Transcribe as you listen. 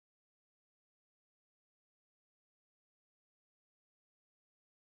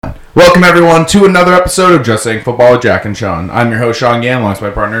Welcome, everyone, to another episode of Just Saying Football with Jack and Sean. I'm your host, Sean Gann, alongside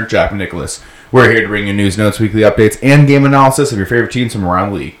my partner, Jack Nicholas. We're here to bring you news, notes, weekly updates, and game analysis of your favorite teams from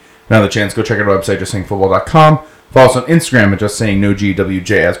around the league. Now, the chance, go check out our website, justsayingfootball.com. Follow us on Instagram at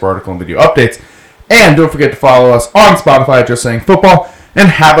justsayingNoGWJS for article and video updates. And don't forget to follow us on Spotify at Just Saying Football and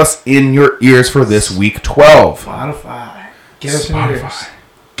have us in your ears for this week 12. Spotify. Get us in your ears.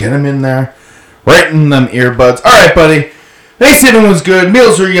 Get them in there. Right in them earbuds. All right, buddy. Thanksgiving was good.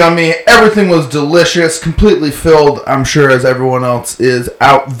 Meals were yummy. Everything was delicious. Completely filled, I'm sure, as everyone else is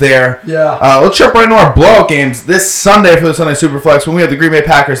out there. Yeah. Let's jump right into our blowout games this Sunday for the Sunday Superflex when we have the Green Bay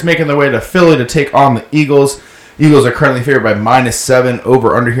Packers making their way to Philly to take on the Eagles. Eagles are currently favored by -7.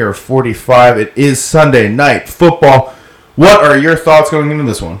 Over under here of 45. It is Sunday night football. What are your thoughts going into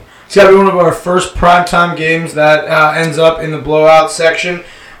this one? It's got to be one of our first primetime games that ends up in the blowout section.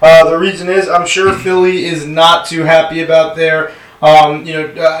 The reason is, I'm sure Philly is not too happy about their,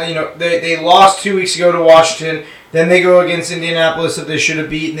 they lost 2 weeks ago to Washington. Then they go against Indianapolis that they should have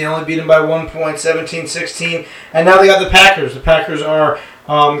beaten. They only beat them by 1 point, 17-16. And now they got the Packers. The Packers are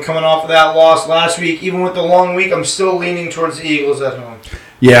coming off of that loss last week. Even with the long week, I'm still leaning towards the Eagles at home.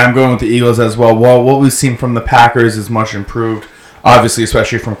 Yeah, I'm going with the Eagles as well. Well, what we've seen from the Packers is much improved. Obviously,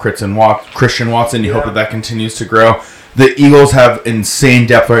 especially from Christian Watson. You hope that continues to grow. The Eagles have insane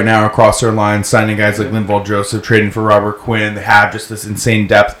depth right now across their line, signing guys like Linval Joseph, trading for Robert Quinn. They have just this insane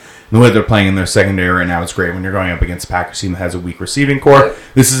depth. The way they're playing in their secondary right now is great when you're going up against a Packers team that has a weak receiving core.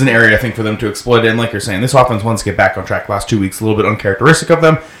 This is an area, I think, for them to exploit. And like you're saying, this offense wants to get back on track. Last 2 weeks, a little bit uncharacteristic of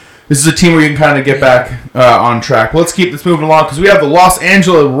them. This is a team where you can kind of get back on track. Let's keep this moving along because we have the Los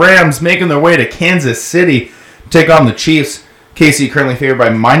Angeles Rams making their way to Kansas City to take on the Chiefs. KC currently favored by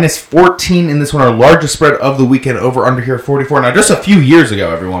 -14 in this one, our largest spread of the weekend, over under here 44. Now, just a few years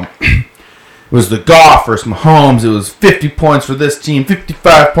ago, everyone, it was the Goff versus Mahomes. It was 50 points for this team,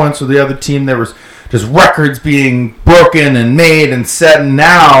 55 points for the other team. There was just records being broken and made and set. And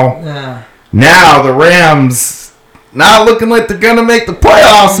now the Rams not looking like they're going to make the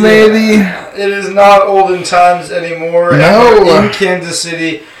playoffs, maybe. It is not olden times anymore. No. In Kansas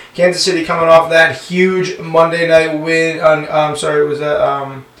City. Kansas City coming off that huge Monday night win on,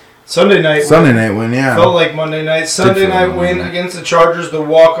 Sunday night win. Sunday night win, yeah. Felt like Monday night. Sunday night win against the Chargers, the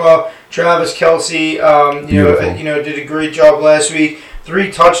walk-off. Travis Kelce, did a great job last week. 3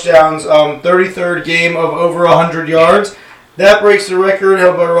 touchdowns, 33rd game of over 100 yards. That breaks the record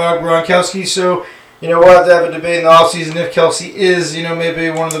held by Rob Gronkowski. So, we'll have to have a debate in the offseason if Kelce is, maybe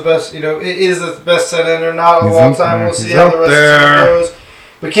one of the best, is the best tight end, not a long time. We'll see how the rest of the season goes.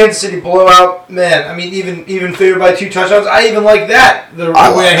 But Kansas City blowout, man. I mean, even favored by 2 touchdowns. I even like that. The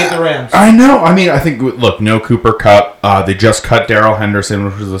way I hate the Rams. I know. I mean, I think no Cooper Kupp. They just cut Darrell Henderson,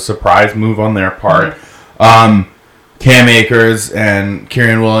 which was a surprise move on their part. Mm-hmm. Cam Akers and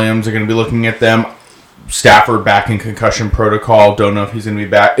Kyren Williams are going to be looking at them. Stafford back in concussion protocol. Don't know if he's going to be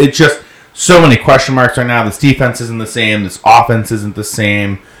back. It's just so many question marks right now. This defense isn't the same. This offense isn't the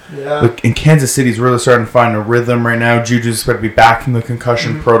same. Yeah. And Kansas City's really starting to find a rhythm right now. Juju's expected to be back from the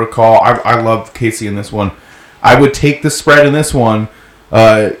concussion protocol. I love Casey in this one. I would take the spread in this one,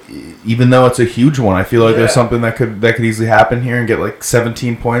 even though it's a huge one. I feel like there's something that could easily happen here and get like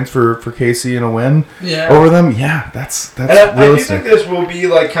 17 points for Casey in a win over them. Yeah, that's realistic. I do think this will be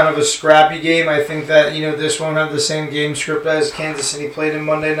like kind of a scrappy game. I think that this won't have the same game script as Kansas City played in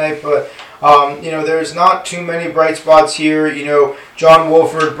Monday night, but there's not too many bright spots here. John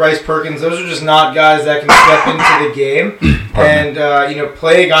Wolford, Bryce Perkins, those are just not guys that can step into the game and,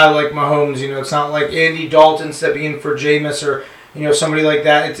 play a guy like Mahomes. It's not like Andy Dalton stepping in for Jameis or, somebody like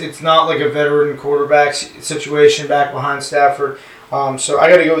that. It's not like a veteran quarterback situation back behind Stafford. So I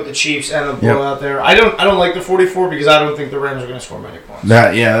got to go with the Chiefs and the blowout there. I don't like the 44 because I don't think the Rams are going to score many points.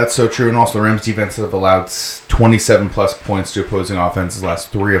 That's so true. And also the Rams defense have allowed 27-plus points to opposing offenses the last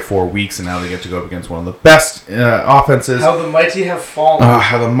 3 or 4 weeks, and now they get to go up against one of the best offenses. How the mighty have fallen.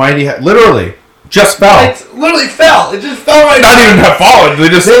 Literally just fell. It literally fell. It just fell right Not even have fallen. They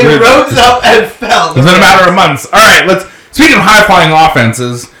rose up and fell. It's been a matter of months. All right, speaking of high-flying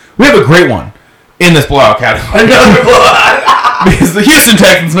offenses, we have a great one in this blowout category. Another blowout. Because the Houston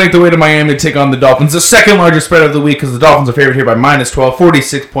Texans make their way to Miami to take on the Dolphins. The second largest spread of the week because the Dolphins are favored here by -12,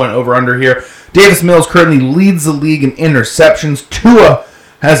 46-point over-under here. Davis Mills currently leads the league in interceptions. Tua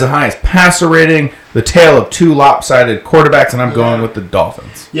has the highest passer rating. The tale of 2 lopsided quarterbacks, and I'm going with the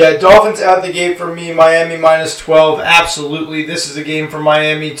Dolphins. Yeah, Dolphins out the gate for me. Miami -12. Absolutely. This is a game for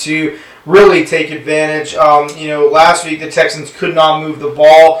Miami to really take advantage. Last week the Texans could not move the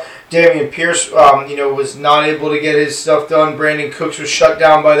ball. Dameon Pierce, was not able to get his stuff done. Brandon Cooks was shut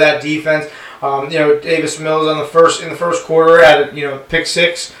down by that defense. Davis Mills in the first quarter had pick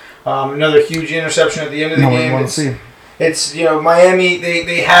 6. Another huge interception at the end of the game. Want to see. It's, Miami,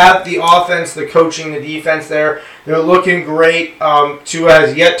 they have the offense, the coaching, the defense there. They're looking great. Tua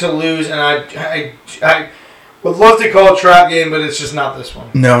has yet to lose, and I would love to call it a trap game, but it's just not this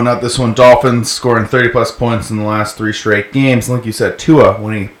one. No, not this one. Dolphins scoring 30-plus points in the last 3 straight games. Like you said, Tua,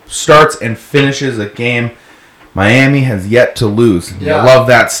 when he starts and finishes a game, Miami has yet to lose. Yeah. I love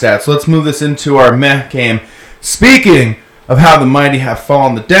that stat. So let's move this into our meh game. Speaking of how the mighty have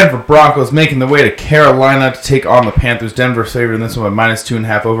fallen, the Denver Broncos making their way to Carolina to take on the Panthers. Denver's favored in this one by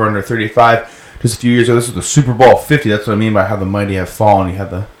 -2.5 over under 35. Just a few years ago, this was the Super Bowl 50. That's what I mean by how the mighty have fallen. You had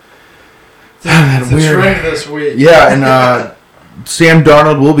the it's a trend this week. Yeah, and Sam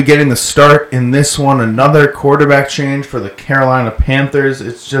Darnold will be getting the start in this one. Another quarterback change for the Carolina Panthers.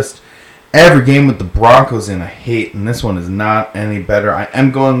 It's just every game with the Broncos in I hate, and this one is not any better. I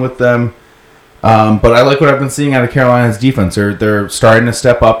am going with them. But I like what I've been seeing out of Carolina's defense. They're starting to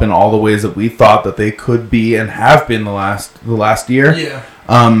step up in all the ways that we thought that they could be and have been the last year.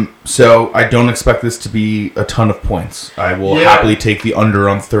 Yeah. So I don't expect this to be a ton of points. I will happily take the under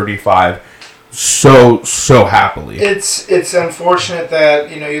on 35. So happily. It's unfortunate that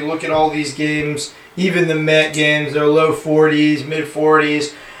you look at all these games, even the Met games, they're low 40s, mid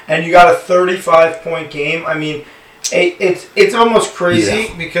 40s, and you got a 35-point game. I mean. It's almost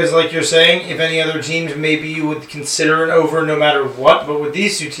crazy because, like you're saying, if any other teams, maybe you would consider an over no matter what. But with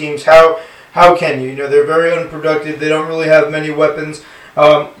these two teams, how can you? They're very unproductive. They don't really have many weapons.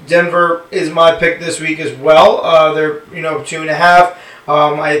 Denver is my pick this week as well. They're 2.5.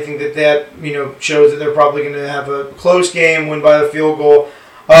 I think that shows that they're probably going to have a close game, win by a field goal.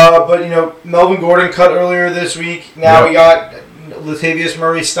 But Melvin Gordon cut earlier this week. Now we got Latavius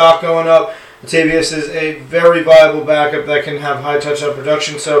Murray stock going up. Latavius is a very viable backup that can have high touchdown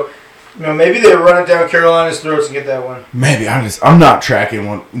production. So, maybe they run it down Carolina's throats and get that one. Maybe. I'm not tracking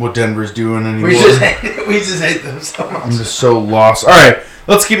what Denver's doing anymore. We just hate them so much. I'm just so lost. All right,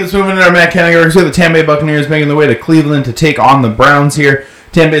 let's keep this moving in our Matt categories. We have the Tampa Bay Buccaneers making their way to Cleveland to take on the Browns here.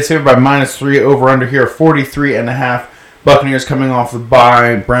 Tampa Bay's favored by -3 over under here, 43.5. Buccaneers coming off the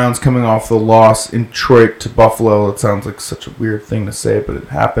bye, Browns coming off the loss in Detroit to Buffalo. It sounds like such a weird thing to say, but it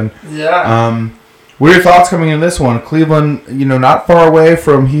happened. Yeah. What are your thoughts coming in this one? Cleveland, not far away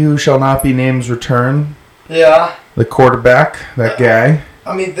from he who shall not be named's return. Yeah. The quarterback, that guy.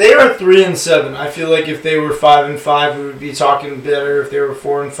 I mean, they are 3-7. I feel like if they were 5-5, we would be talking better. If they were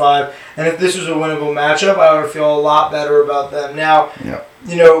 4-5, and if this was a winnable matchup, I would feel a lot better about them. Now,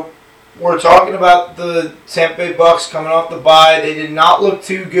 we're talking about the Tampa Bay Bucks coming off the bye. They did not look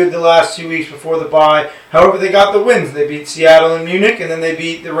too good the last 2 weeks before the bye. However, they got the wins. They beat Seattle and Munich, and then they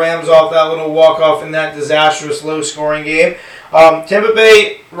beat the Rams off that little walk-off in that disastrous low-scoring game. Tampa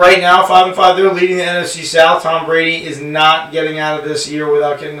Bay, right now, 5-5, they're leading the NFC South. Tom Brady is not getting out of this year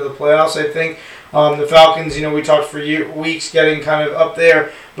without getting to the playoffs, I think. The Falcons, we talked for weeks getting kind of up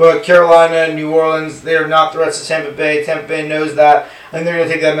there. But Carolina, New Orleans, they are not threats to Tampa Bay. Tampa Bay knows that. I think they're going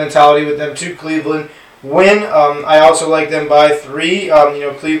to take that mentality with them to Cleveland. Win. I also like them by 3.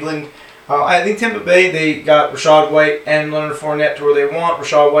 Cleveland, I think Tampa Bay, they got Rachaad White and Leonard Fournette to where they want.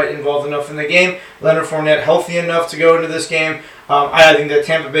 Rachaad White involved enough in the game. Leonard Fournette healthy enough to go into this game. I think that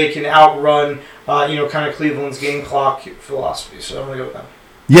Tampa Bay can outrun, kind of Cleveland's game clock philosophy. So I'm going to go with them.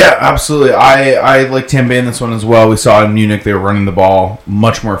 Yeah, absolutely. I like Tampa Bay in this one as well. We saw in Munich they were running the ball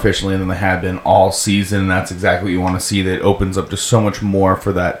much more efficiently than they had been all season. That's exactly what you want to see. That opens up just so much more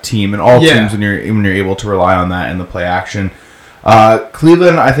for that team and all teams when you're able to rely on that in the play action.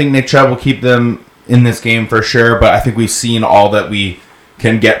 Cleveland, I think Nick Chubb will keep them in this game for sure, but I think we've seen all that we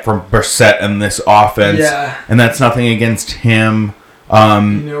can get from Brissett in this offense, and that's nothing against him.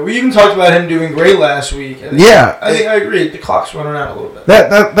 We even talked about him doing great last week. I think I agree. The clock's running out a little bit.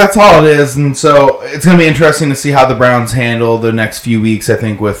 That's all it is, and so it's going to be interesting to see how the Browns handle the next few weeks. I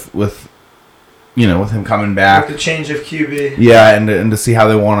think with him coming back, with the change of QB. Yeah, and to see how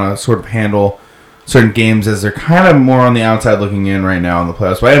they want to sort of handle certain games as they're kind of more on the outside looking in right now in the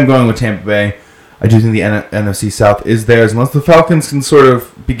playoffs. But I am going with Tampa Bay. I do think the NFC South is theirs, unless the Falcons can sort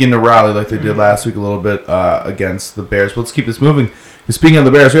of begin to rally like they did last week a little bit against the Bears. But let's keep this moving. Speaking of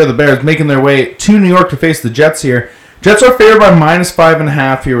the Bears, we have the Bears making their way to New York to face the Jets here. Jets are favored by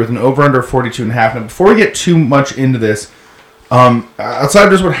 -5.5 here with an over-under 42.5. Now, before we get too much into this, outside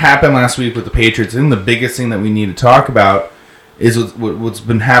of just what happened last week with the Patriots, I think the biggest thing that we need to talk about is what's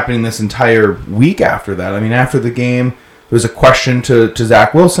been happening this entire week after that. I mean, after the game, there was a question to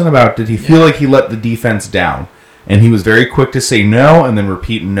Zach Wilson about did he feel like he let the defense down? And he was very quick to say no and then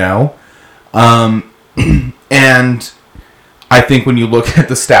repeat no. And I think when you look at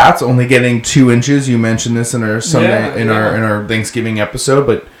the stats, only getting 2 inches. You mentioned this in our Sunday in our Thanksgiving episode,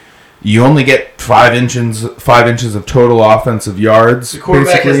 but You only get 5 inches of total offensive yards. The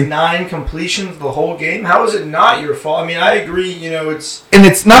quarterback basically. has 9 completions the whole game. How is it not your fault? I mean, I agree. It's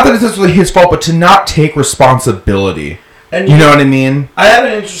not that it's necessarily his fault, but to not take responsibility. And you know what I mean? I have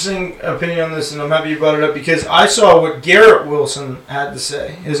an interesting opinion on this, and I'm happy you brought it up because I saw what Garrett Wilson had to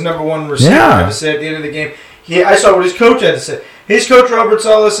say. His number 1 receiver had to say at the end of the game. I saw what his coach had to say. His coach, Robert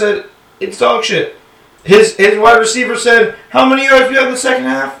Saleh, said, it's dog shit. His wide receiver said, how many yards do you have in the second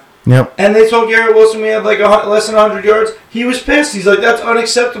half? Yep. And they told Garrett Wilson we had like less than 100 yards. He was pissed. He's like, that's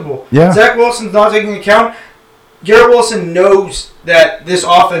unacceptable. Yeah. Zach Wilson's not taking account. Garrett Wilson knows that this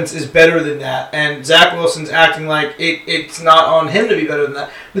offense is better than that, and Zach Wilson's acting like it's not on him to be better than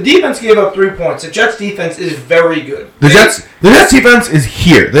that. The defense gave up 3 points. The Jets' defense is very good. The Jets' defense is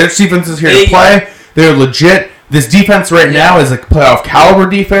here. The Jets' defense is here to play. They're legit. This defense right now is like playoff caliber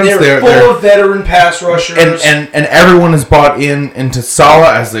defense. They're full of veteran pass rushers, and everyone is bought into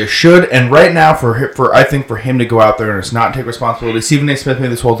Saleh as they should. And right now, for I think for him to go out there and just not take responsibility. Stephen A. Smith made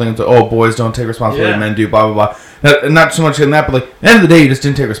this whole thing of boys don't take responsibility, men do, blah blah blah. Not so much in that, but like at the end of the day, you just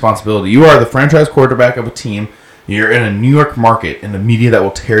didn't take responsibility. You are the franchise quarterback of a team. You're in a New York market in the media that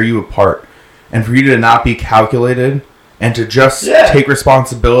will tear you apart, and for you to not be calculated and to just take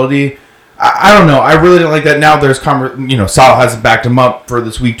responsibility. I don't know. I really don't like that. Now there's Saleh hasn't backed him up for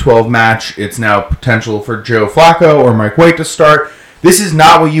this Week 12 match. It's now potential for Joe Flacco or Mike White to start. This is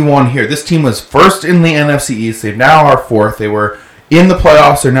not what you want here. This team was first in the NFC East. They now are fourth. They were in the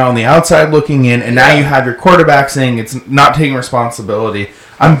playoffs. They're now on the outside looking in. And now you have your quarterback saying it's not taking responsibility.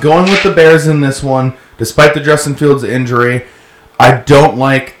 I'm going with the Bears in this one, despite the Justin Fields injury. I don't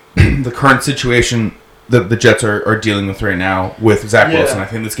like the current situation that the Jets are dealing with right now with Zach Wilson. I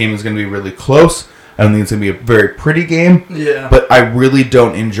think this game is going to be really close. I don't think it's going to be a very pretty game. Yeah. But I really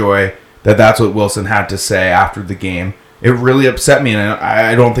don't enjoy that that's what Wilson had to say after the game. It really upset me, and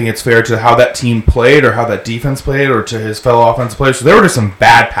I don't think it's fair to how that team played or how that defense played or to his fellow offensive players. So there were just some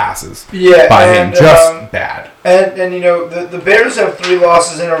bad passes by him. Just bad. And the Bears have 3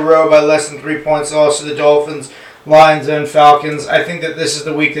 losses in a row by less than 3 points. Also the Dolphins, Lions, and Falcons. I think that this is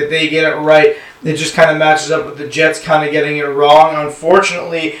the week that they get it right. It just kind of matches up with the Jets kind of getting it wrong.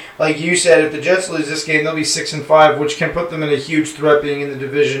 Unfortunately, like you said, if the Jets lose this game, they'll be 6-5, which can put them in a huge threat being in the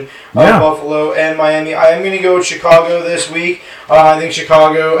division of Buffalo and Miami. I am going to go with Chicago this week. I think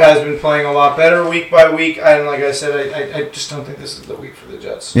Chicago has been playing a lot better week by week. And like I said, I just don't think this is the week for the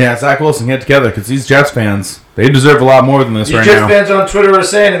Jets. Yeah, Zach Wilson, get together because these Jets fans, they deserve a lot more than this right now. Jets fans on Twitter are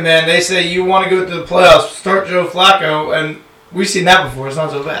saying it, man. They say you want to go to the playoffs, start Joe Flacco, and we've seen that before. It's not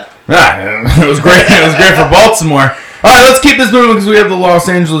so bad. Yeah, it was great. It was great for Baltimore. All right, let's keep this moving because we have the Los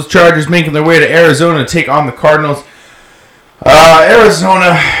Angeles Chargers making their way to Arizona to take on the Cardinals.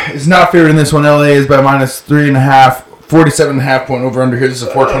 Arizona is not favored in this one. LA is by -3.5. 47.5 point over under here. This is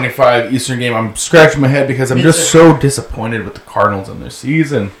a 4:25 Eastern game. I'm scratching my head because I'm just so disappointed with the Cardinals in their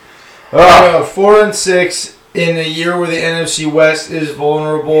season. 4-6 in a year where the NFC West is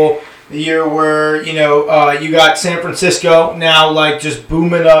vulnerable. The year where, you got San Francisco now, just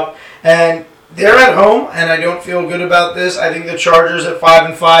booming up. And they're at home, and I don't feel good about this. I think the Chargers at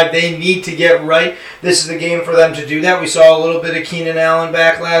 5-5, they need to get right. This is the game for them to do that. We saw a little bit of Keenan Allen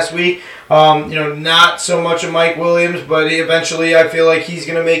back last week. Not so much of Mike Williams, but eventually I feel like he's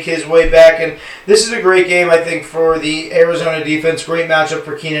going to make his way back. And this is a great game, I think, for the Arizona defense. Great matchup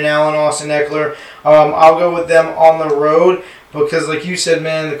for Keenan Allen, Austin Eckler. I'll go with them on the road. Because, like you said,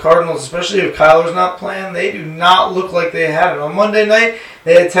 man, the Cardinals, especially if Kyler's not playing, they do not look like they had it. On Monday night,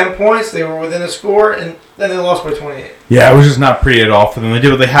 they had 10 points. They were within a score, and then they lost by 28. Yeah, it was just not pretty at all for them. They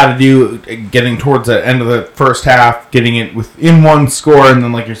did what they had to do, getting towards the end of the first half, getting it within one score, and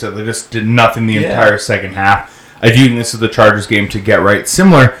then, like you said, they just did nothing the entire second half. I do think this is the Chargers game to get right.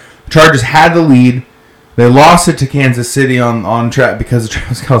 Similar, the Chargers had the lead. They lost it to Kansas City on track because of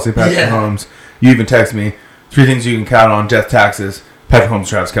Travis Kelce, Patrick Mahomes. You even texted me. 3 things you can count on: death, taxes, Patrick Mahomes,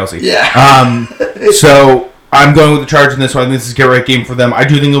 Travis Kelce. Yeah. So I'm going with the Chargers in this one. This is a get right game for them. I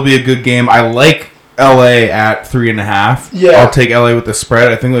do think it'll be a good game. I like LA at 3.5. Yeah. I'll take LA with the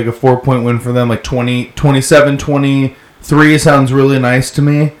spread. I think a 4-point win for them, 27-23 sounds really nice to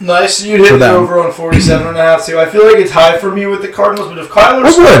me. Nice. You'd hit the over on 47.5 too. I feel like it's high for me with the Cardinals, but if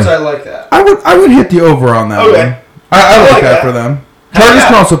Kyler starts, I like that. I would hit the over on that one. I like that for them. Chargers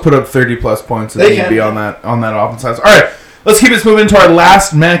can also put up 30-plus points if need be on that offense side. All right, let's keep this moving into our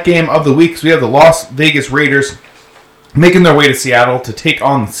last game of the week. So we have the Las Vegas Raiders making their way to Seattle to take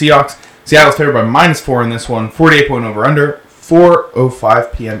on the Seahawks. Seattle's favored by -4 in this one. 48 point over under.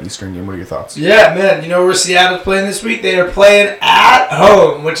 4:05 p.m. Eastern game. What are your thoughts? Yeah, man. You know where Seattle's playing this week? They are playing at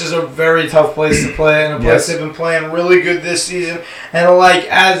home, which is a very tough place to play, and a place they've been playing really good this season. And like,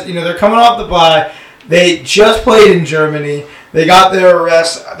 as you know, they're coming off the bye. They just played in Germany. They got their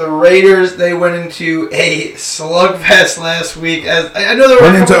rest. The Raiders, they went into a slugfest last week. As I know there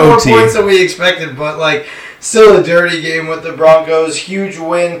were a couple more points than we expected, but like still a dirty game with the Broncos. Huge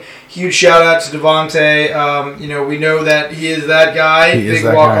win. Huge shout out to Devontae. You know, we know that he is that guy. Big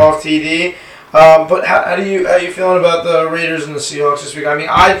walk-off TD. But how are you feeling about the Raiders and the Seahawks this week? I mean,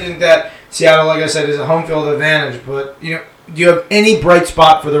 I think that Seattle, like I said, is a home field advantage. But you know, do you have any bright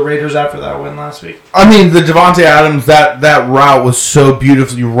spot for the Raiders after that win last week? I mean, the Devontae Adams, that route was so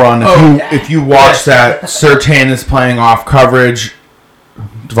beautifully run. If you watch that, Surtain is playing off coverage.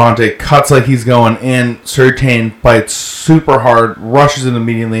 Devontae cuts like he's going in. Surtain bites super hard, rushes in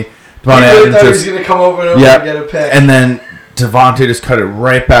immediately. Devontae Adams thought he was going to come over and get a pick. And then Devontae just cut it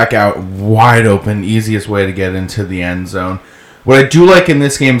right back out, wide open, easiest way to get into the end zone. What I do like in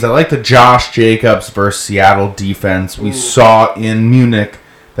this game is I like the Josh Jacobs versus Seattle defense. We saw in Munich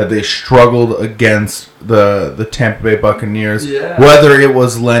that they struggled against the Tampa Bay Buccaneers. Yeah. Whether it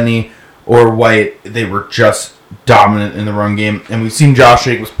was Lenny or White, they were just dominant in the run game. And we've seen Josh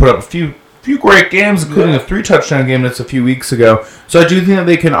Jacobs put up a few great games, including a 3-touchdown game that's a few weeks ago. So I do think that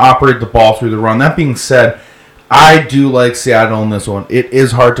they can operate the ball through the run. That being said, I do like Seattle in this one. It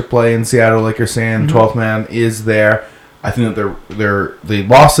is hard to play in Seattle, like you're saying. 12th man is there. I think that they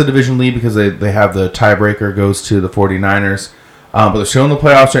lost the division lead because they have the tiebreaker goes to the 49ers. But they're still in the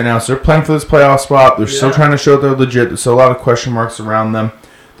playoffs right now, so they're playing for this playoff spot. They're still trying to show they're legit. There's still a lot of question marks around them.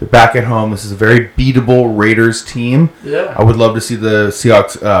 They're back at home. This is a very beatable Raiders team. Yeah. I would love to see the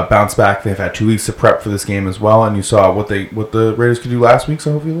Seahawks bounce back. They've had 2 weeks to prep for this game as well, and you saw what the Raiders could do last week,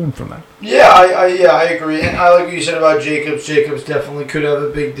 so hopefully you learn from that. Yeah, I agree. And I like what you said about Jacobs. Jacobs definitely could have a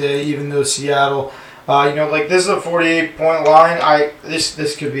big day, even though Seattle... you know, like this is a 48-point line.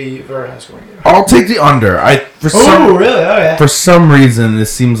 This could be a very high scoring game. I'll take the under. Really? Oh yeah. For some reason,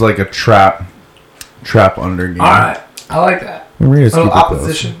 this seems like a trap under game. All right, I like that. Raiders keep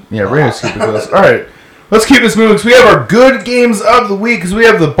opposition. It close. Yeah, Raiders keep it close. All right, let's keep this moving. So we have our good games of the week. Because we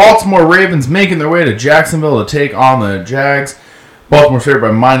have the Baltimore Ravens making their way to Jacksonville to take on the Jags. Baltimore's favored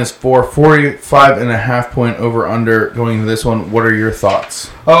by -4, 45.5 point over/under going into this one. What are your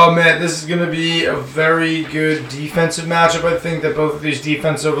thoughts? Oh, man, this is going to be a very good defensive matchup. I think that both of these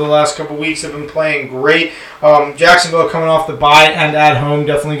defenses over the last couple weeks have been playing great. Jacksonville coming off the bye and at home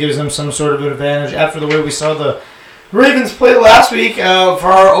definitely gives them some sort of advantage after the way we saw the Ravens play last week for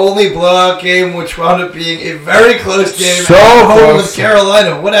our only blowout game, which wound up being a very close game at home with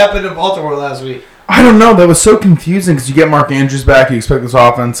Carolina. What happened in Baltimore last week? I don't know. That was so confusing because you get Mark Andrews back. You expect this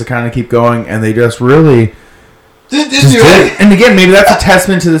offense to kind of keep going, and they just really just did. And again, maybe that's a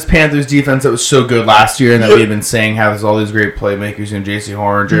testament to this Panthers defense that was so good last year and that we've been saying has all these great playmakers, J.C.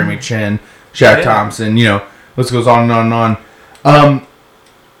 Horner, Jeremy Chin, Shaq Thompson, list goes on and on and on.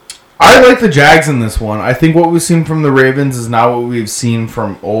 I like the Jags in this one. I think what we've seen from the Ravens is not what we've seen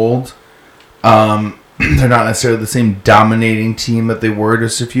from old. They're not necessarily the same dominating team that they were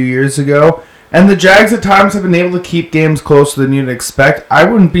just a few years ago. And the Jags at times have been able to keep games closer than you'd expect. I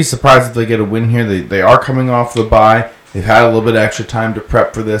wouldn't be surprised if they get a win here. They are coming off the bye. They've had a little bit of extra time to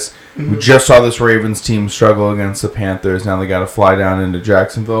prep for this. Mm-hmm. We just saw this Ravens team struggle against the Panthers. Now they got to fly down into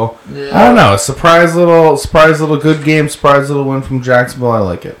Jacksonville. Yeah. I don't know. A surprise little good game. Surprise little win from Jacksonville. I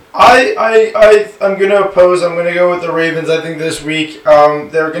like it. I'm going to oppose. I'm going to go with the Ravens. I think this week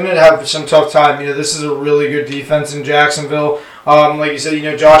they're going to have some tough time. This is a really good defense in Jacksonville. Like you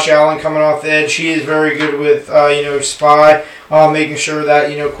said, Josh Allen coming off the edge. He is very good with, spy, making sure that,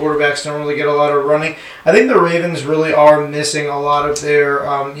 quarterbacks don't really get a lot of running. I think the Ravens really are missing a lot of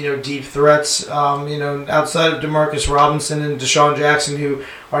their, deep threats, outside of Demarcus Robinson and Deshaun Jackson, who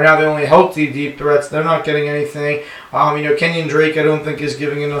are now the only healthy deep threats. They're not getting anything. Kenyon Drake, I don't think, is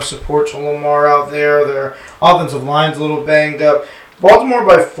giving enough support to Lamar out there. Their offensive line's a little banged up. Baltimore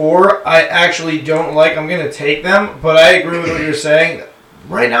by 4, I actually don't like. I'm going to take them, but I agree with what you're saying.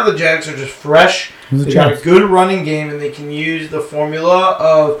 Right now, the Jags are just fresh. They got a good running game, and they can use the formula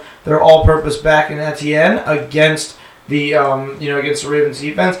of their all-purpose back in Etienne against the against the Ravens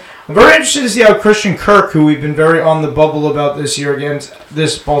defense. I'm very interested to see how Christian Kirk, who we've been very on the bubble about this year, against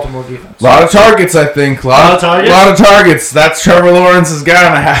this Baltimore defense. A lot of targets, I think. A lot of targets. That's Trevor Lawrence's guy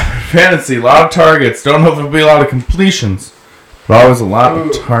on a fantasy. A lot of targets. Don't know if there'll be a lot of completions. But always a lot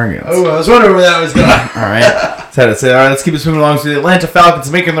of targets. Oh, I was wondering where that was going. All right. All right, let's keep it moving along. So the Atlanta Falcons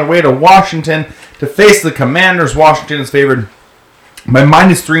making their way to Washington to face the Commanders. Washington is favored by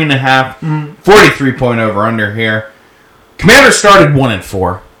 -3.5. 43 point over under here. Commanders started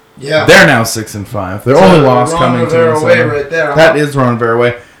 1-4. Yeah. They're now 6-5. Their only loss coming to Minnesota. Right there. That is Ron Rivera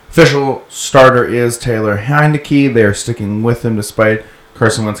way. Official starter is Taylor Heineke. They are sticking with him despite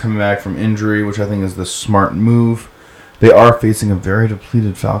Carson Wentz coming back from injury, which I think is the smart move. They are facing a very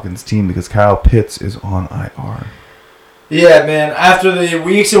depleted Falcons team because Kyle Pitts is on IR. Yeah, man. After the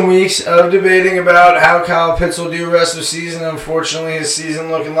weeks and weeks of debating about how Kyle Pitts will do the rest of the season, unfortunately his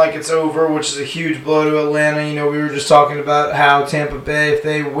season looking like it's over, which is a huge blow to Atlanta. You know, we were just talking about how Tampa Bay, if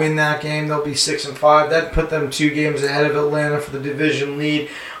they win that game, they'll be 6-5. That'd put them 2 games ahead of Atlanta for the division lead,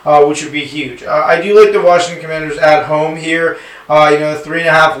 which would be huge. I do like the Washington Commanders at home here. The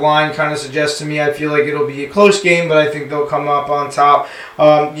 3.5 line kind of suggests to me I feel like it'll be a close game, but I think they'll come up on top.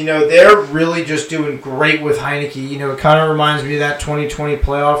 They're really just doing great with Heineke. It kind of reminds me of that 2020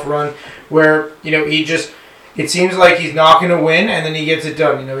 playoff run where, it seems like he's not going to win, and then he gets it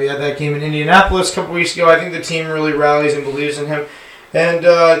done. We had that game in Indianapolis a couple weeks ago. I think the team really rallies and believes in him.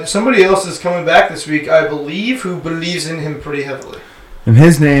 And somebody else is coming back this week, I believe, who believes in him pretty heavily. And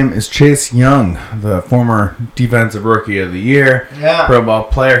his name is Chase Young, the former Defensive Rookie of the Year, Pro Bowl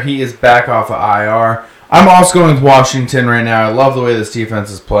player. He is back off of IR. I'm also going with Washington right now. I love the way this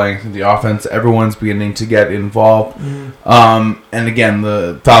defense is playing. The offense, everyone's beginning to get involved. And again,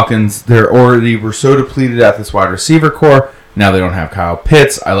 the Falcons, were so depleted at this wide receiver core. Now they don't have Kyle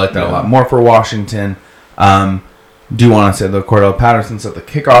Pitts. I like that a lot more for Washington. Do want to say the Cordell Patterson set the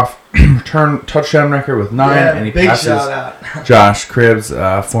kickoff return touchdown record with 9, and he passes Josh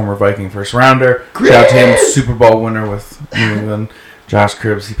Cribbs, former Viking first rounder. Shout out to him, Super Bowl winner with New England. Josh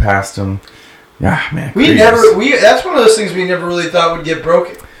Cribbs, he passed him. Yeah, man. That's one of those things we never really thought would get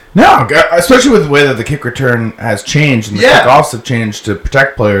broken. No, especially with the way that the kick return has changed and the kickoffs have changed to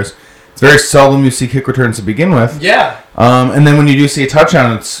protect players. It's very seldom you see kick returns to begin with. Yeah. And then when you do see a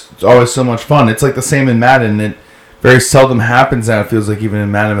touchdown, it's always so much fun. It's like the same in Madden. It very seldom happens now, it feels like, even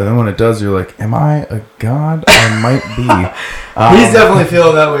in Madden. But then when it does, you're like, am I a god? I might be. He's definitely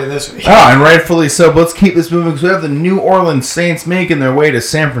feeling that way this week. Oh, and rightfully so. But let's keep this moving because we have the New Orleans Saints making their way to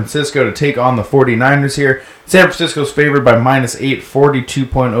San Francisco to take on the 49ers here. San Francisco's favored by -8,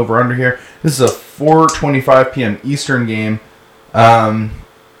 42-point over-under here. This is a 4:25 p.m. Eastern game. 49ers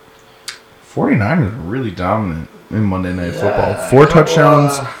are really dominant in Monday Night Football. 4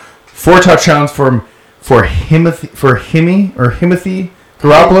 touchdowns. 4 touchdowns for Himothy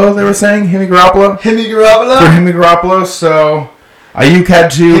Garoppolo, they were saying? Himmy Garoppolo? For Himmy Garoppolo, so Ayuk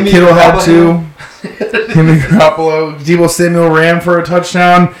had 2, Kittle had 2. Himmy Garoppolo. Deebo Samuel ran for a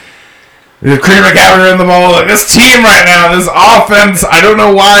touchdown. Creed McCaffrey in the ball. Like, this team right now, this offense, I don't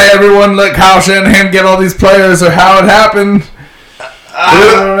know why everyone let Kyle Shanahan get all these players or how it happened.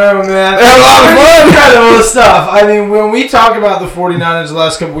 I don't know, man. They had a lot of fun. Incredible stuff. I mean, when we talk about the 49ers the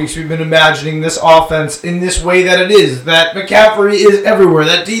last couple weeks, we've been imagining this offense in this way that it is. That McCaffrey is everywhere.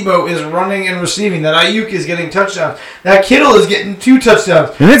 That Deebo is running and receiving. That Ayuk is getting touchdowns. That Kittle is getting 2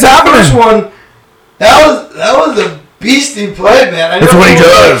 touchdowns. And it's happening. The first one, that was a beastie play, man. That's what he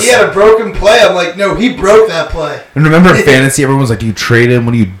does. He had a broken play. I'm like, no, he broke that play. And remember in fantasy, everyone was like, do you trade him?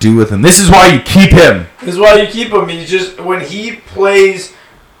 What do you do with him? This is why you keep him. This is why you keep him. When he plays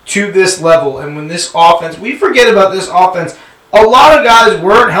to this level and when this offense, we forget about this offense, a lot of guys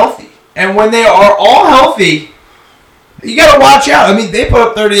weren't healthy. And when they are all healthy, you got to watch out. I mean, they put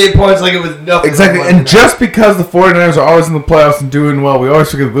up 38 points like it was nothing. Exactly. And just because the 49ers are always in the playoffs and doing well, we always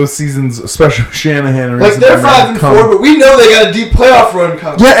forget those seasons, especially Shanahan. Like, they're 5-4, but we know they got a deep playoff run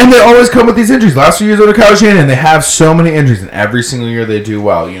coming. Yeah, and they always come with these injuries. Last few years under Kyle Shanahan, they have so many injuries, and every single year they do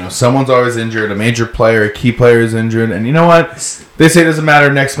well. Someone's always injured, a major player, a key player is injured, and you know what? They say it doesn't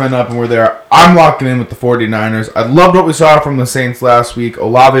matter, next man up, and we're there. I'm locking in with the 49ers. I loved what we saw from the Saints last week.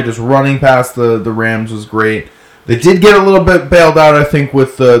 Olave just running past the Rams was great. They did get a little bit bailed out, I think,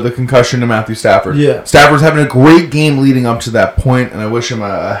 with the concussion to Matthew Stafford. Yeah. Stafford's having a great game leading up to that point, and I wish him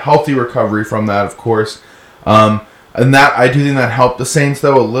a healthy recovery from that, of course. And that I do think that helped the Saints,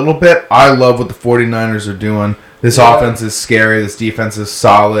 though, a little bit. I love what the 49ers are doing. This offense is scary. This defense is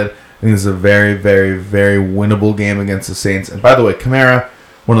solid. I think this is a very, very, very winnable game against the Saints. And by the way, Kamara,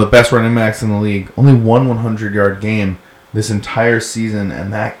 one of the best running backs in the league, only one 100-yard game this entire season,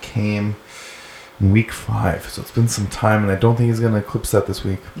 and that came Week 5, so it's been some time, and I don't think he's going to eclipse that this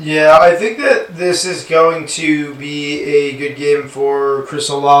week. Yeah, I think that this is going to be a good game for Chris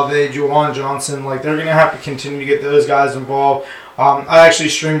Olave, Juwan Johnson. Like, they're going to have to continue to get those guys involved. I actually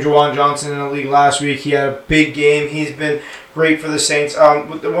streamed Juwan Johnson in the league last week. He had a big game. He's been great for the Saints.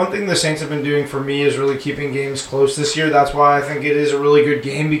 The one thing the Saints have been doing for me is really keeping games close this year. That's why I think it is a really good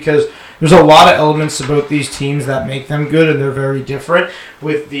game, because there's a lot of elements to both these teams that make them good, and they're very different.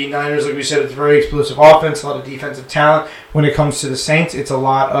 With the Niners, like we said, it's a very explosive offense, a lot of defensive talent. When it comes to the Saints, it's a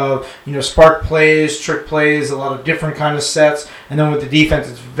lot of spark plays, trick plays, a lot of different kind of sets. And then with the defense,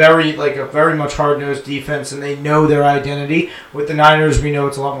 it's very much hard-nosed defense, and they know their identity. With the Niners, we know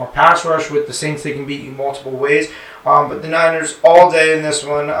it's a lot more pass rush. With the Saints, they can beat you multiple ways. But the Niners all day in this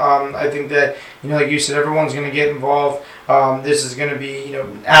one. I think that like you said, everyone's going to get involved. This is going to be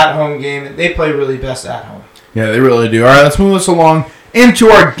at-home game, and they play really best at home. Yeah, they really do. All right, let's move this along into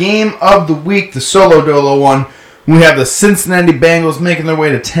our game of the week, the solo dolo one. We have the Cincinnati Bengals making their way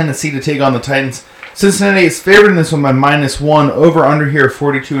to Tennessee to take on the Titans. Cincinnati is favored in this one by -1. Over under here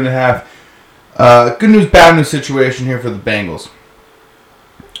 42.5. Good news, bad news situation here for the Bengals.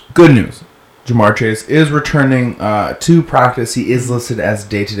 Good news. Jamar Chase is returning to practice. He is listed as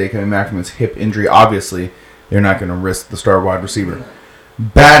day-to-day coming back from his hip injury. Obviously, they're not going to risk the star wide receiver.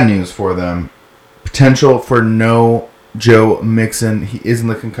 Bad news for them. Potential for no Joe Mixon. He is in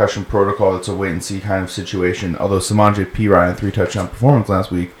the concussion protocol. It's a wait-and-see kind of situation. Although Samaje Perine, 3-touchdown performance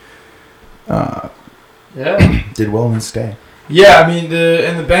last week, did well in his stay. Yeah, I mean,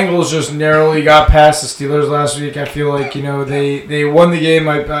 the Bengals just narrowly got past the Steelers last week. I feel like they won the game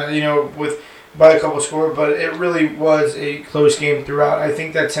by a couple scores, but it really was a close game throughout. I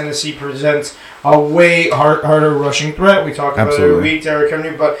think that Tennessee presents a way harder rushing threat. We talk about it every week, Derrick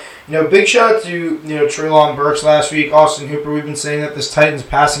Henry, but big shout out to Treylon Burks last week, Austin Hooper. We've been saying that this Titans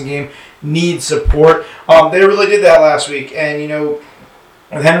passing game needs support. They really did that last week, and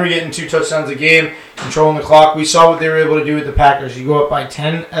with Henry getting 2 touchdowns a game, controlling the clock, we saw what they were able to do with the Packers. You go up by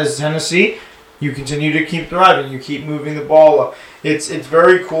 10 as Tennessee, you continue to keep thriving. You keep moving the ball up. It's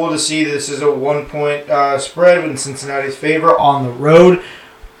very cool to see this is a 1-point spread in Cincinnati's favor on the road.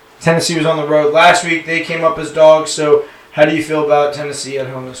 Tennessee was on the road last week. They came up as dogs. So how do you feel about Tennessee at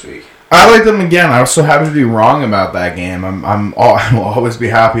home this week? I like them again. I was so happy to be wrong about that game. I will always be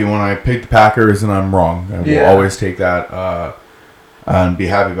happy when I pick the Packers and I'm wrong. I will always take that and be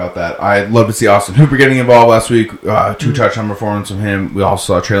happy about that. I'd love to see Austin Hooper getting involved last week. 2 touchdown performance from him. We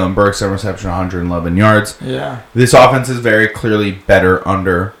also saw Treylon Burks, 7 reception, 111 yards. Yeah. This offense is very clearly better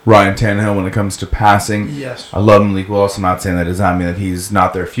under Ryan Tannehill when it comes to passing. Yes. I love Malik Willis. I'm not saying that does not mean that he's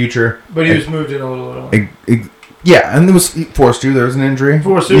not their future. But he was moved in a little bit. Yeah, and it was forced to. There was an injury.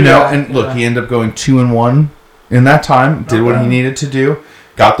 Forced to, and look, he ended up going 2-1 in that time. Did what he needed to do.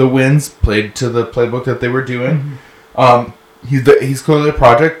 Got the wins. Played to the playbook that they were doing. Mm-hmm. He's clearly a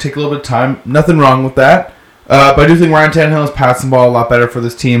project. Take a little bit of time. Nothing wrong with that. But I do think Ryan Tannehill is passing the ball a lot better for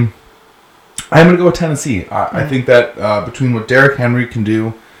this team. I'm going to go with Tennessee. I think that between what Derrick Henry can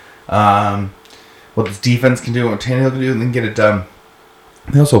do, what this defense can do, what Tannehill can do, and then get it done.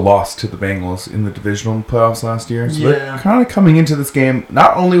 They also lost to the Bengals in the divisional playoffs last year. So they're kind of coming into this game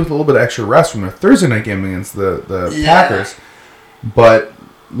not only with a little bit of extra rest from their Thursday night game against the Packers, but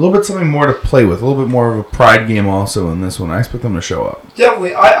a little bit something more to play with, a little bit more of a pride game also in this one. I expect them to show up.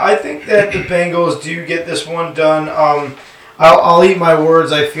 Definitely. I think that the Bengals do get this one done. I'll eat my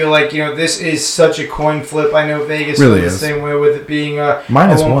words. I feel like, this is such a coin flip. I know Vegas really feels the same way with it being a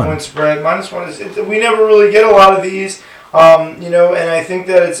 -1 spread. -1 is, we never really get a lot of these. And I think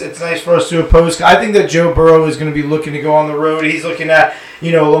that it's nice for us to oppose. I think that Joe Burrow is going to be looking to go on the road. He's looking at,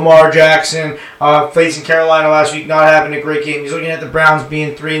 Lamar Jackson facing Carolina last week, not having a great game. He's looking at the Browns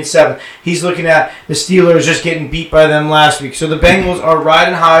being 3-7. He's looking at the Steelers just getting beat by them last week. So the Bengals are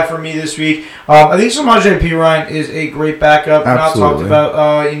riding high for me this week. I think Samaje Perine is a great backup. Absolutely. Not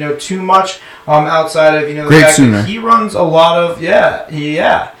talked about, too much outside of, the great fact Sooner. that he runs a lot of,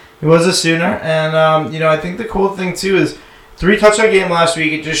 He was a Sooner, and I think the cool thing too is 3 touchdown game last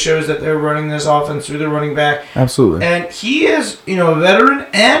week. It just shows that they're running this offense through the running back. Absolutely. And he is, a veteran,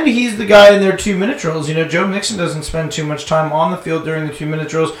 and he's the guy in their 2-minute drills. Joe Mixon doesn't spend too much time on the field during the 2-minute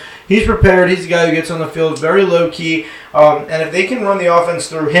drills. He's prepared. He's the guy who gets on the field, very low key. And if they can run the offense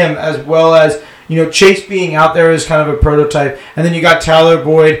through him, as well as Chase being out there as kind of a prototype, and then you got Tyler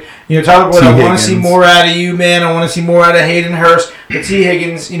Boyd. Tyler Boyd, I want to see more out of you, man. I want to see more out of Hayden Hurst. But T.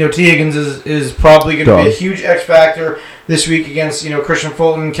 Higgins, is probably going to be a huge X factor this week against Christian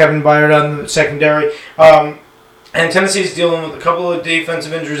Fulton, Kevin Byard on the secondary. And Tennessee's dealing with a couple of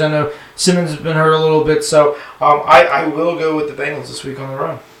defensive injuries. I know Simmons has been hurt a little bit, so I will go with the Bengals this week on the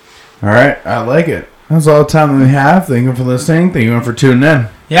road. All right, I like it. That's all the time that we have. Thank you for listening. Thank you for tuning in.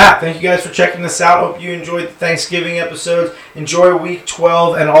 Yeah, thank you guys for checking this out. Hope you enjoyed the Thanksgiving episodes. Enjoy Week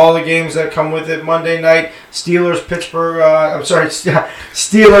 12 and all the games that come with it. Monday night, Steelers,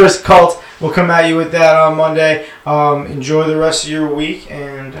 Steelers, Colts. We'll come at you with that on Monday. Enjoy the rest of your week,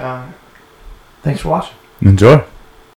 and thanks for watching. Enjoy.